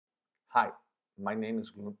Hi, my name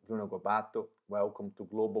is Bruno Gobato. Welcome to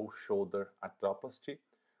Global Shoulder Arthroplasty.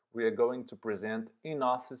 We are going to present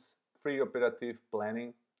in-office free operative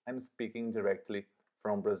planning. I'm speaking directly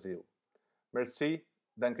from Brazil. Merci,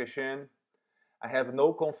 Dankeschön. I have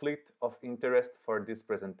no conflict of interest for this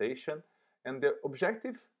presentation, and the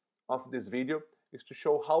objective of this video is to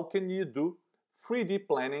show how can you do 3D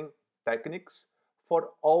planning techniques for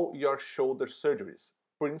all your shoulder surgeries,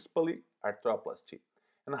 principally arthroplasty,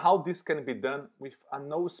 and how this can be done with a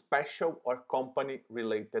no special or company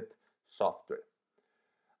related software.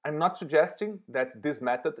 I'm not suggesting that this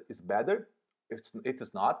method is better. It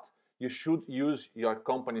is not. You should use your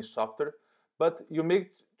company software, but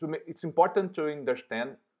it's important to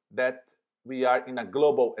understand that we are in a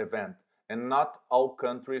global event and not all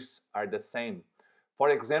countries are the same.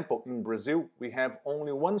 For example, in Brazil, we have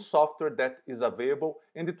only one software that is available,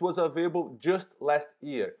 and it was available just last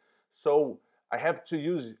year. So I have to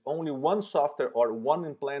use only one software or one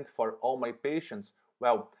implant for all my patients.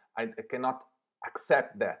 Well, I cannot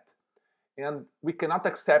accept that. And we cannot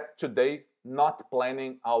accept today not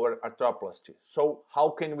planning our arthroplasty. So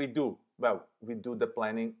how can we do? Well, we do the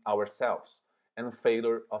planning ourselves. And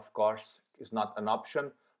failure, of course, is not an option.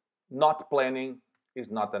 Not planning is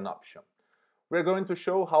not an option. We're going to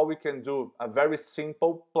show how we can do a very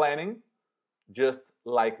simple planning, just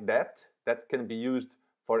like that can be used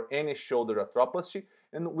for any shoulder arthroplasty.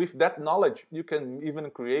 And with that knowledge, you can even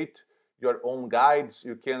create your own guides,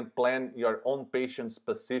 you can plan your own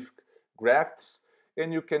patient-specific grafts,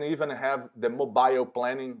 and you can even have the mobile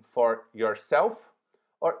planning for yourself,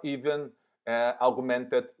 or even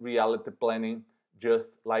augmented reality planning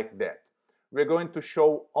just like that. We're going to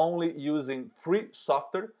show only using free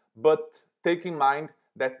software, but take in mind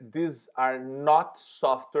that these are not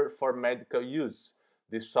software for medical use.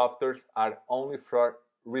 These softwares are only for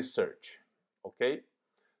research, okay?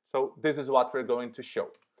 So this is what we're going to show.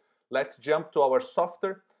 Let's jump to our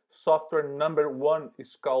software. Software number one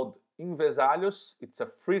is called Invesalhos. It's a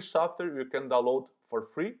free software you can download for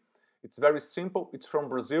free. It's very simple. It's from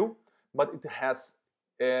Brazil, but it has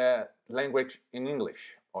a language in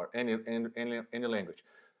English or any language.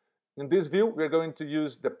 In this view, we're going to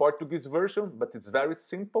use the Portuguese version, but it's very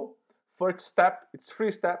simple. First step, it's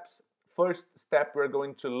 3 steps. First step, we're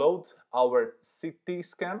going to load our CT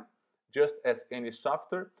scan, just as any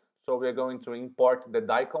software. So we're going to import the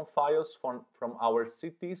DICOM files from our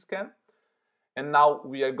CT scan. And now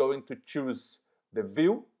we are going to choose the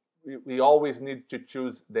view. We always need to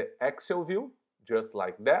choose the axial view, just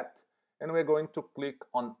like that. And we're going to click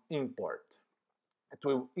on import. It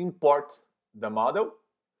will import the model.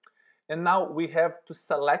 And now we have to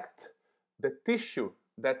select the tissue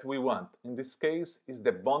that we want. In this case, is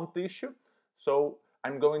the bone tissue. So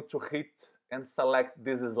I'm going to hit and select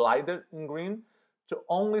this slider in green to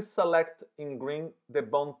only select in green the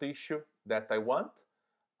bone tissue that I want.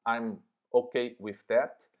 I'm okay with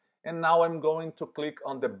that. And now I'm going to click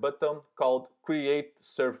on the button called Create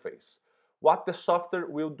Surface. What the software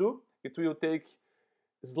will do, it will take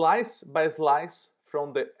slice by slice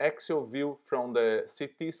from the axial view from the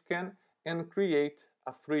CT scan and create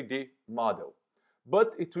a 3D model.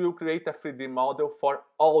 But it will create a 3D model for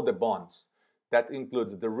all the bones. That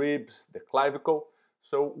includes the ribs, the clavicle.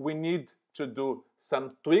 So we need to do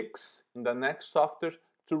some tweaks in the next software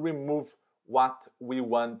to remove what we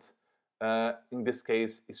want. In this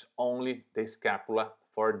case, is only the scapula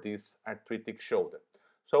for this arthritic shoulder.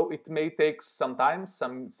 So it may take some time,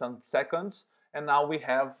 some seconds, and now we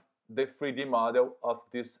have the 3D model of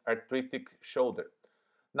this arthritic shoulder.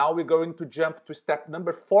 Now we're going to jump to step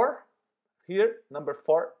number 4, here, number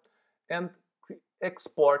 4, and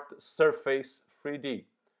export surface 3D.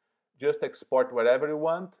 Just export whatever you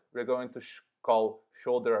want. We're going to call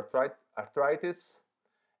shoulder arthritis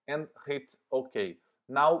and hit OK.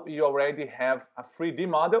 Now you already have a 3D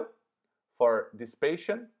model for this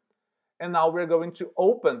patient. And now we're going to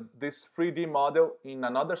open this 3D model in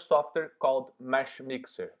another software called Mesh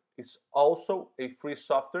Mixer. It's also a free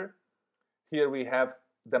software. Here we have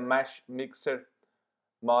the Mesh Mixer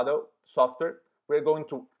model software. We're going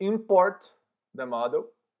to import the model,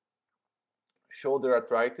 shoulder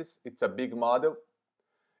arthritis. It's a big model.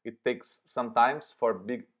 It takes some time for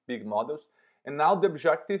big models. And now the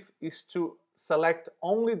objective is to select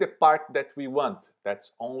only the part that we want.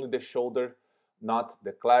 That's only the shoulder, not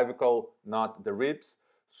the clavicle, not the ribs.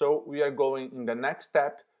 So we are going in the next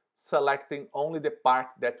step, selecting only the part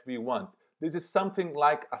that we want. This is something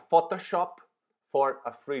like a Photoshop for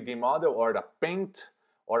a 3D model, or a paint,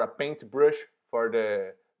 or a paintbrush for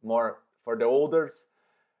the olders.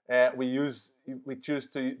 We choose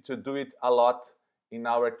to do it a lot in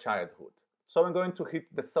our childhood. So I'm going to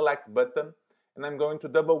hit the select button and I'm going to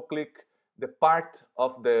double click the part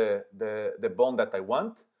of the bone that I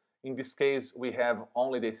want. In this case, we have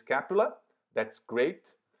only the scapula. That's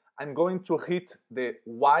great. I'm going to hit the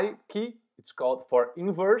Y key. It's called for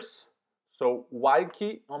inverse. So Y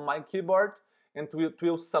key on my keyboard, and it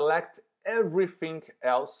will select everything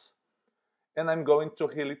else. And I'm going to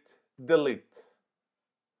hit delete.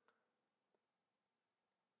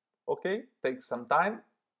 Okay, take some time.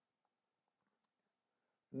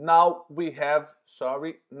 Now we have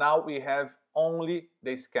only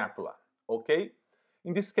the scapula. Okay,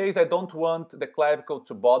 in this case I don't want the clavicle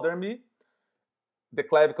to bother me. The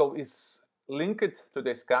clavicle is linked to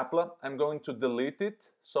the scapula. I'm going to delete it,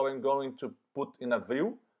 so I'm going to put in a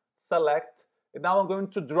view, select, and now I'm going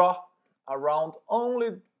to draw around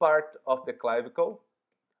only part of the clavicle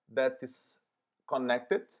that is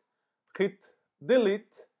connected, hit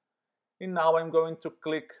delete, and now I'm going to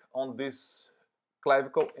click on this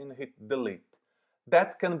clavicle and hit delete.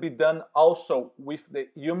 That can be done also with the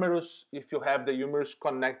humerus if you have the humerus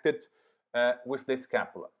connected with the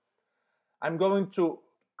scapula. I'm going to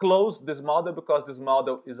close this model because this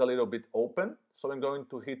model is a little bit open. So I'm going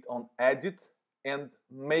to hit on edit and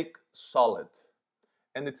make solid.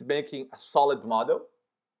 And it's making a solid model.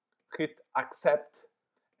 Hit accept,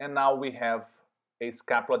 and now we have a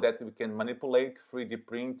scapula that we can manipulate, 3D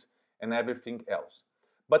print, and everything else.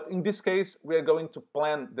 But in this case, we are going to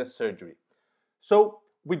plan the surgery. So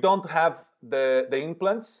we don't have the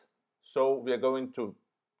implants, so we are going to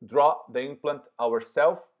draw the implant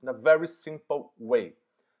ourselves in a very simple way.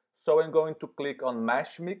 So I'm going to click on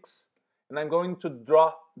Mesh Mix, and I'm going to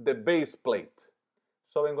draw the base plate.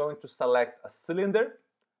 So I'm going to select a cylinder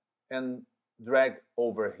and drag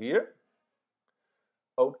over here.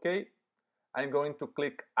 Okay, I'm going to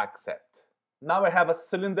click Accept. Now I have a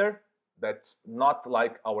cylinder that's not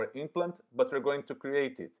like our implant, but we're going to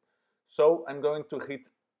create it. So I'm going to hit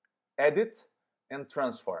Edit and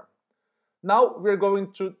Transform. Now we're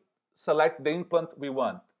going to select the implant we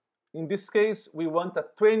want. In this case, we want a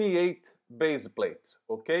 28 base plate,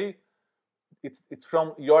 okay? It's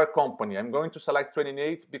from your company. I'm going to select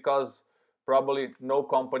 28 because probably no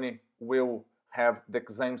company will have the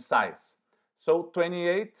same size. So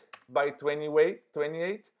 28 by 28,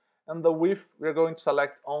 and the width we're going to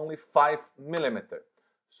select only 5 millimeters.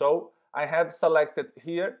 So I have selected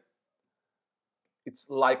here, it's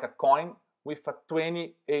like a coin with a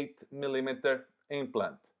 28 millimeter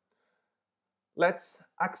implant. Let's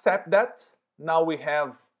accept that. Now we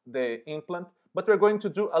have the implant, but we're going to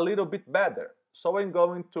do a little bit better. So I'm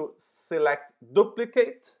going to select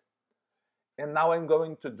duplicate, and now I'm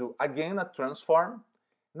going to do again a transform,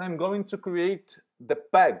 and I'm going to create the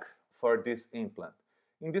peg for this implant.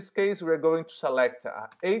 In this case, we're going to select a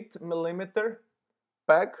 8 millimeter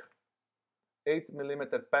peg, 8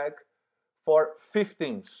 millimeter peg for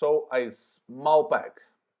 15, so a small peg,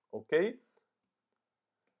 okay?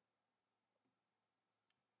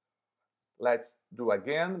 Let's do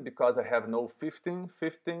again, because I have no 15,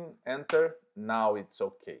 enter, now it's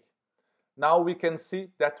okay. Now we can see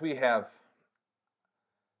that we have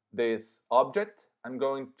this object. I'm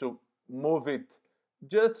going to move it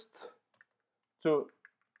just to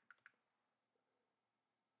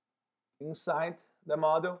inside the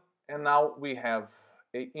model, and now we have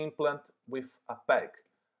an implant with a peg.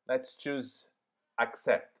 Let's choose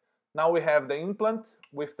accept. Now we have the implant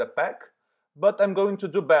with the peg, but I'm going to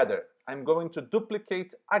do better. I'm going to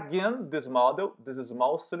duplicate again this model, this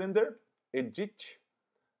small cylinder, edit,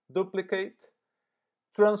 duplicate,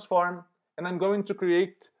 transform, and I'm going to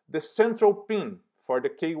create the central pin for the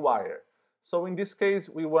K-wire. So in this case,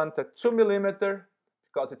 we want a 2 millimeter,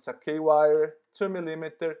 because it's a K-wire, 2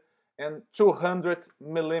 millimeter, and 200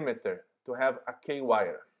 millimeter to have a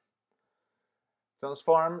K-wire.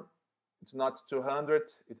 Transform, it's not 200,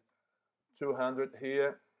 it's 200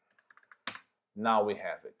 here. Now we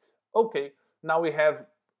have it. Okay, now we have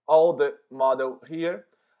all the model here.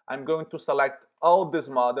 I'm going to select all these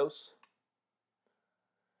models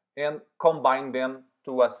and combine them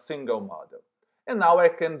to a single model. And now I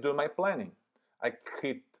can do my planning. I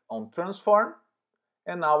hit on transform,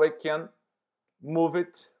 and now I can move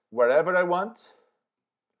it wherever I want,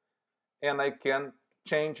 and I can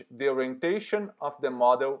change the orientation of the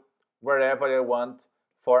model wherever I want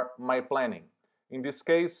for my planning. In this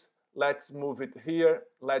case, let's move it here,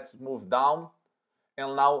 let's move down,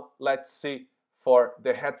 and now let's see for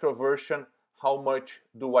the retroversion how much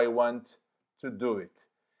do I want to do it.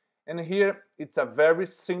 And here it's a very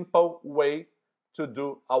simple way to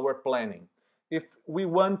do our planning. If we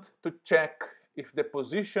want to check if the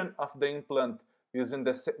position of the implant is in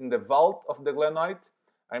the vault of the glenoid,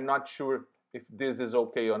 I'm not sure if this is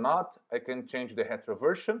okay or not. I can change the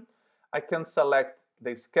retroversion. I can select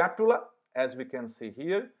the scapula, as we can see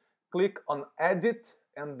here. Click on Edit,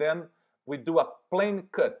 and then we do a plane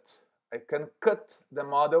cut. I can cut the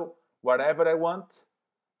model wherever I want,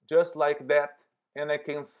 just like that, and I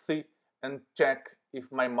can see and check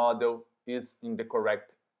if my model is in the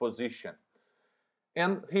correct position.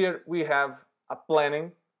 And here we have a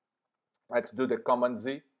planning. Let's do the Command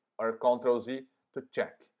Z or Control Z to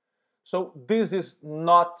check. So this is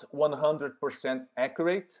not 100%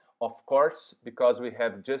 accurate, of course, because we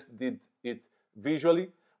have just did it visually,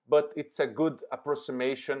 but it's a good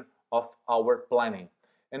approximation of our planning.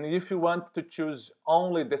 And if you want to choose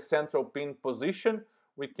only the central pin position,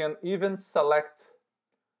 we can even select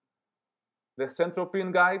the central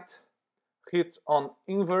pin guide, hit on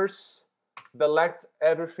inverse, select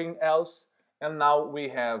everything else, and now we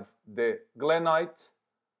have the glenoid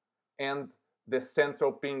and the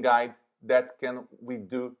central pin guide that we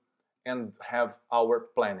do and have our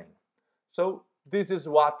planning. So this is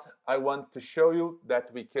what I want to show you,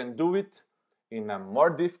 that we can do it in a more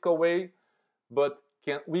difficult way, but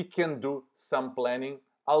we can do some planning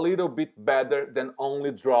a little bit better than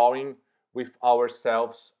only drawing with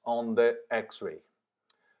ourselves on the X-ray.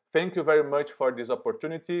 Thank you very much for this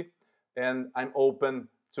opportunity, and I'm open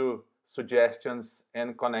to suggestions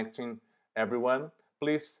and connecting everyone.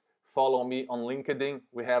 Please follow me on LinkedIn.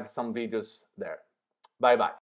 We have some videos there. Bye-bye.